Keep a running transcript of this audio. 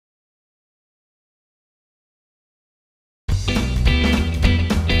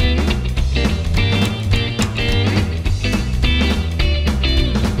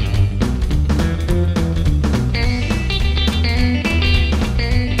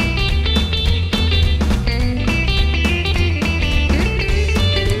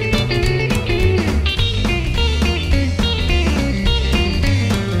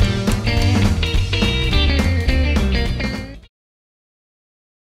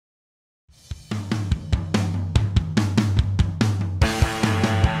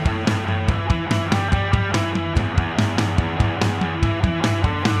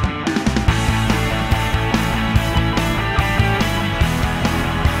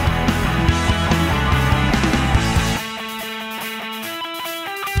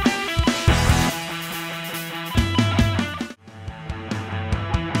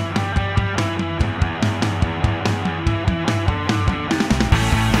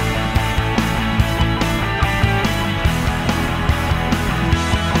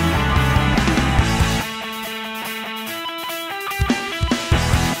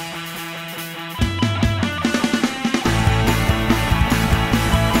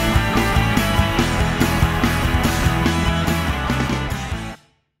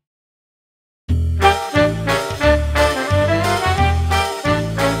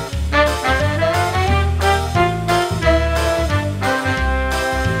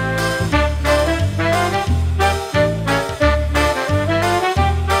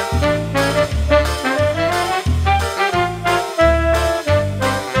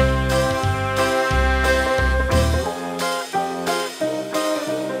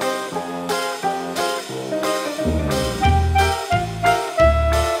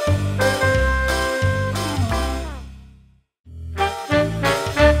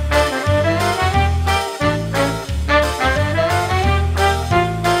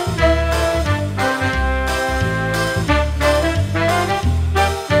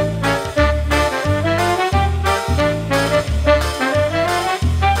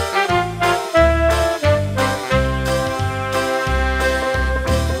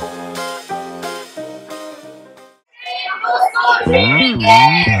Hi,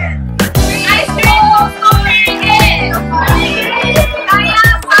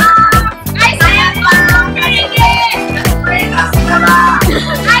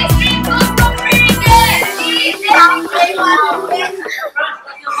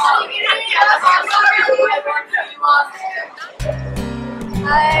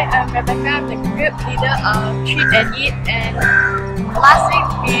 I'm Rebecca. I'm the group leader of Treat and Eat, and last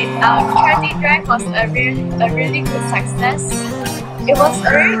week our charity drive was a really good success. It was a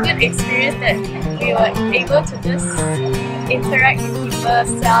really good experience that we were able to just interact with people,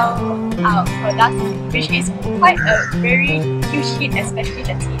 sell our products, which is quite a very huge hit, especially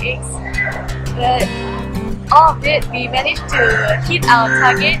the TX. But all of it, we managed to hit our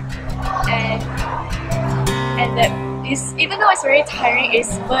target, and that is, even though it's very tiring,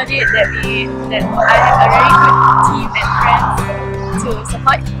 it's worth it that I have a very good team and friends to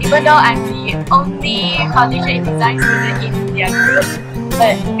support. Even though I'm the only foundation in design student in their group,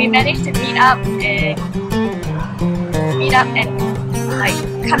 but we managed to meet up and like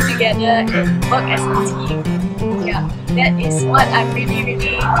come together and work as a team. Yeah, that is what I'm really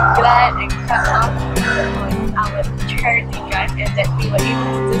glad and proud of on our charity drive, and that we were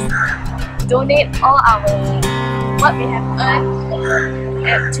able to just donate all what we have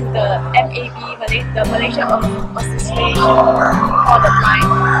earned to the FEB, the Malaysia Association for the Blind,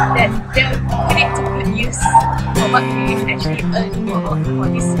 that they'll put it to good use for what we actually earned for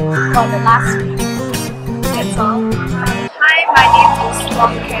the last week. That's all. Hi, my name is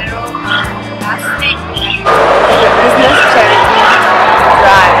Wong. Last week business charity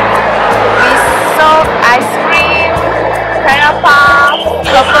drive. We sold ice cream, pineapple,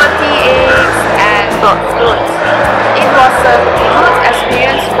 purple tea eggs, and fruits. It was a good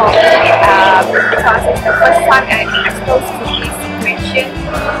experience for me because it's the first time I'm exposed to this situation,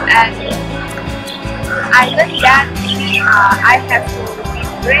 and I learned that I have to be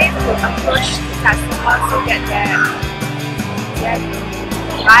brave to approach the customer so that they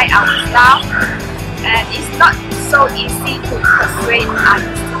buy our stuff, and it's not so easy to persuade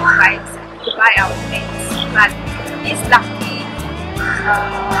others to buy our things, but it's lucky.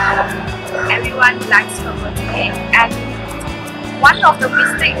 Everyone likes purple tea, and one of the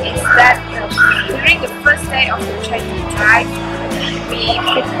mistakes is that during the first day of the charity drive, we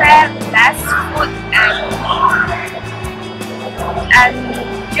prepare less food and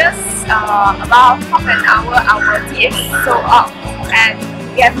just about half an hour our tea is sold out, and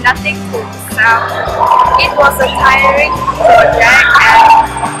we have nothing to sell. It was a tiring project, and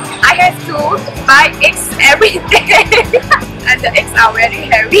I have to buy eggs every day. And the eggs are very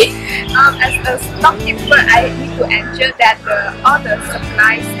heavy. As a stockkeeper, I need to ensure that all the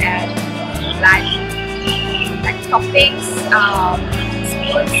supplies and like toppings,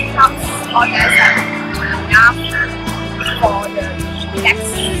 spoons, cups, all that are enough for the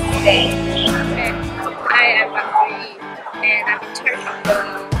next day. Okay. I am Juyi, and I'm in charge of the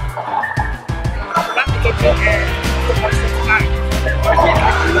product packaging and promotion part.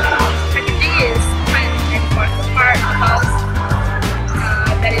 Packaging is quite an important part because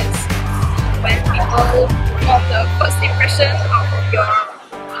that is when people form the first impression of your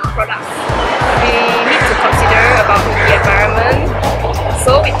products. We need to consider about the environment,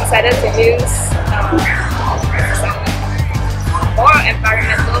 so we decided to use some more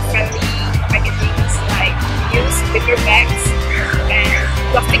environmental friendly packaging, like we use paper bags and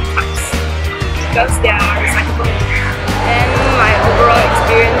plastic cups because they are recyclable. And my overall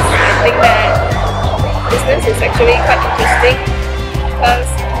experience, I think that business is actually quite interesting because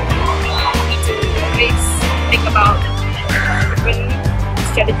we need to always think about different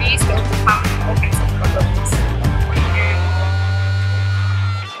strategies to overcome all kinds of problems.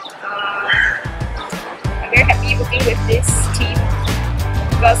 And I'm very happy working with this team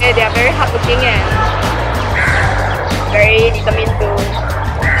because they are very hardworking and very determined to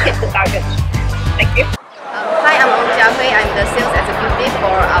hit the target. Thank you. Hi, I'm Chang Jau Ho. I'm the sales executive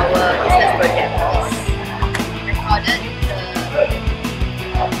for our business project. Recorded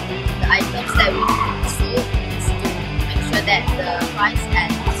the items that we sold is to make sure that the price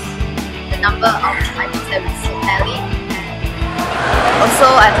and the number of items that we sold tally. Also,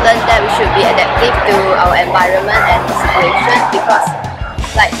 I've learned that we should be adaptive to our environment and the situation, because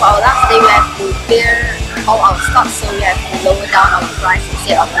like for our last day we have to clear all our stocks, so we have to lower down our price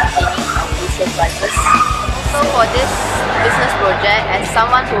instead of maintaining our usual prices. So for this business project, as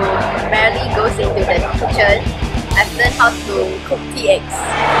someone who rarely goes into the kitchen, I've learned how to cook tea eggs.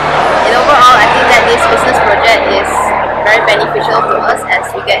 And overall, I think that this business project is very beneficial to us as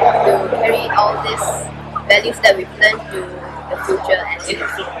we get to carry all these values that we've learned to the future and to the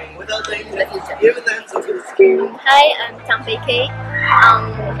future. Hi, I'm Tang.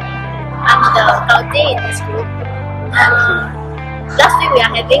 I'm the county in this group. Last week we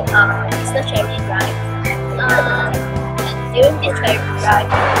are having a business charity drive. And during this charity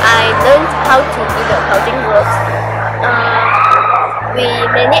drive, I learned how to do the accounting works. We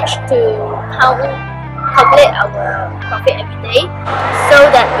managed to calculate our profit every day so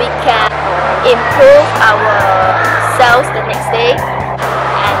that we can improve our sales the next day.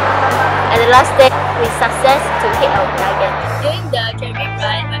 And at the last day, we success to hit our target. During the charity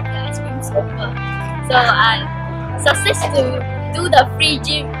drive, I'm the ice cream scooper. So I success to do the free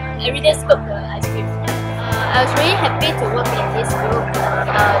gym every day, scoop the ice cream. I was really happy to work in this group.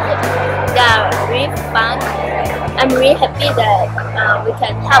 They are really fun. I'm really happy that we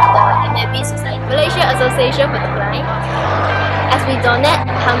can help the FEB Society, Malaysia Association for the Blind, as we donate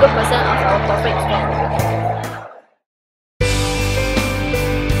 100% of our profit to them.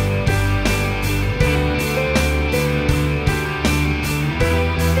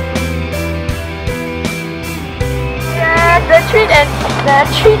 The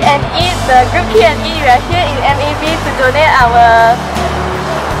treat and eat, the group treat and eat, we are here in FEB to donate our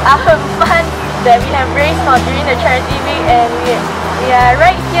funds that we have raised for during the charity week, and we are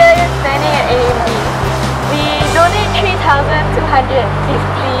right here standing at AMB. We donate 3,250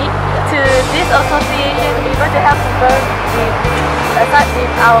 to this association to be able to help people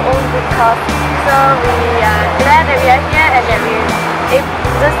with our own good cause. So we are glad that we are here and that we are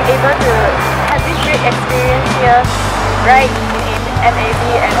just able to have this great experience here right in FEB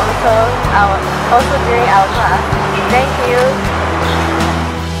and also during our class. Thank you.